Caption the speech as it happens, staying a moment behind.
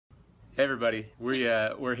Hey everybody,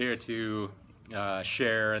 we're here to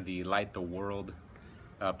share the Light the World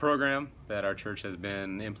program that our church has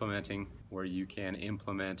been implementing, where you can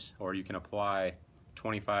implement or you can apply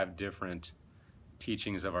 25 different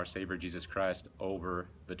teachings of our Savior Jesus Christ over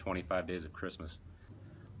the 25 days of Christmas.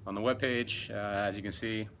 On the webpage, as you can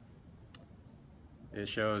see, it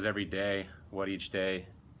shows every day what each day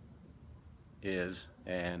is,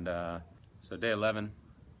 and so day 11,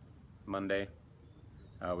 Monday,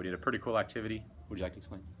 we did a pretty cool activity. Would you like to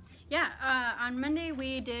explain? Yeah, on Monday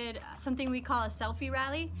we did something we call a selfie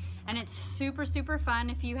rally, and it's super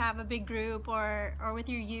fun if you have a big group or with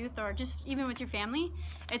your youth or just even with your family.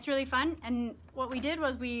 It's really fun, and what we did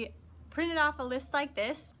was we printed off a list like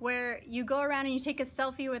this where you go around and you take a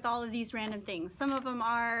selfie with all of these random things. Some of them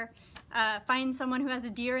are find someone who has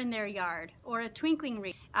a deer in their yard or a twinkling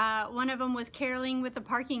wreath. One of them was caroling with a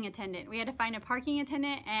parking attendant. We had to find a parking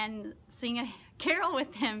attendant and sing a carol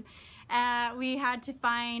with him. We had to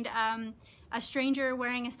find a stranger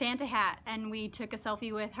wearing a Santa hat, and we took a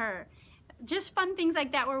selfie with her. Just fun things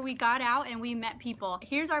like that where we got out and we met people.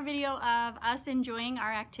 Here's our video of us enjoying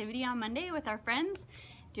our activity on Monday with our friends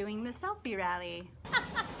doing the selfie rally.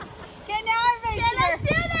 Get now, Rachel. Okay, let's do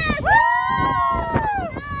this! Woo!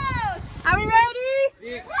 Are we ready?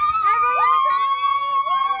 Yeah. Everyone in the car?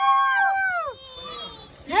 Woo!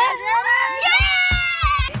 Get ready?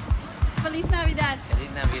 Yeah! Feliz Navidad.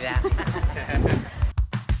 Feliz Navidad.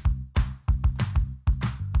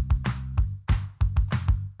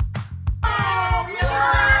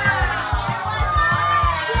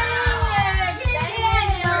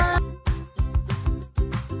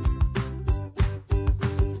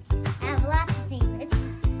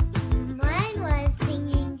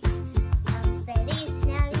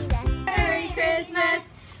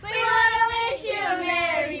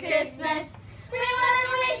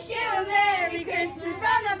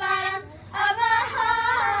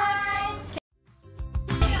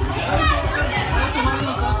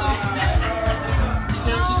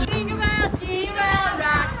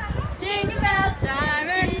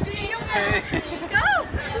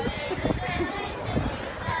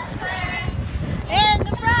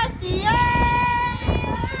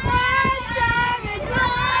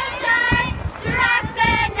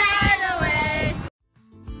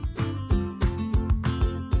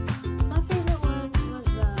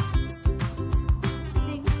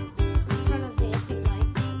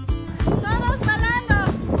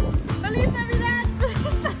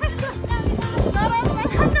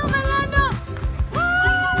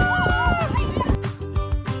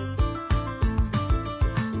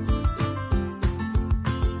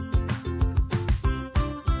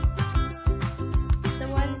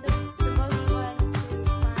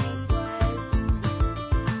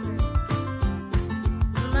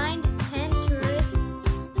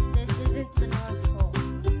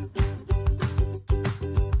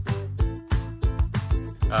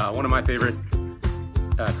 One of my favorite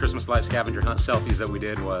Christmas light scavenger hunt selfies that we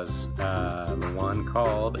did was the one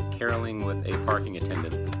called Caroling with a Parking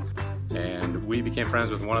Attendant. And we became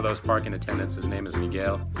friends with one of those parking attendants. His name is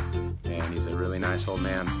Miguel, and he's a really nice old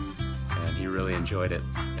man, and he really enjoyed it.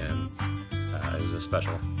 And it was a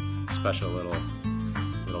special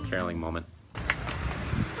little caroling moment.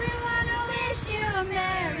 We wanna wish you a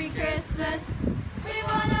Merry Christmas. We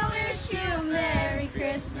wanna wish you a Merry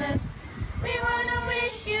Christmas. We wanna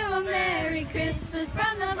wish you a Merry Christmas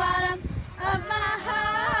from the bottom of my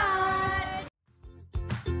heart.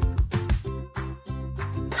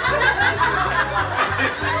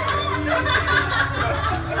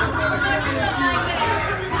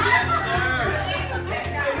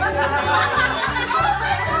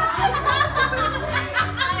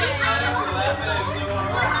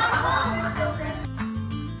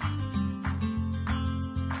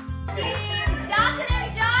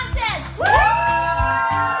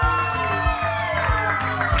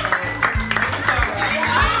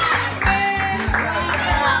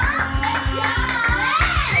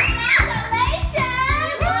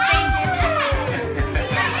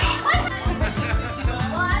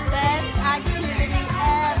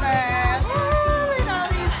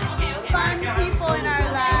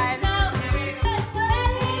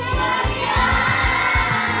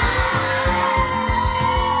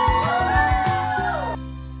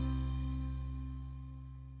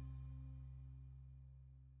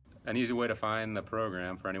 An easy way to find the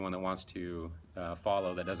program for anyone that wants to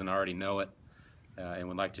follow that doesn't already know it and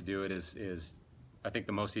would like to do it is I think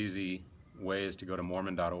the most easy way is to go to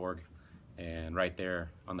Mormon.org, and right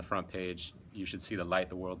there on the front page you should see the Light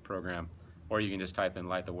the World program, or you can just type in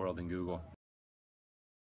Light the World in Google.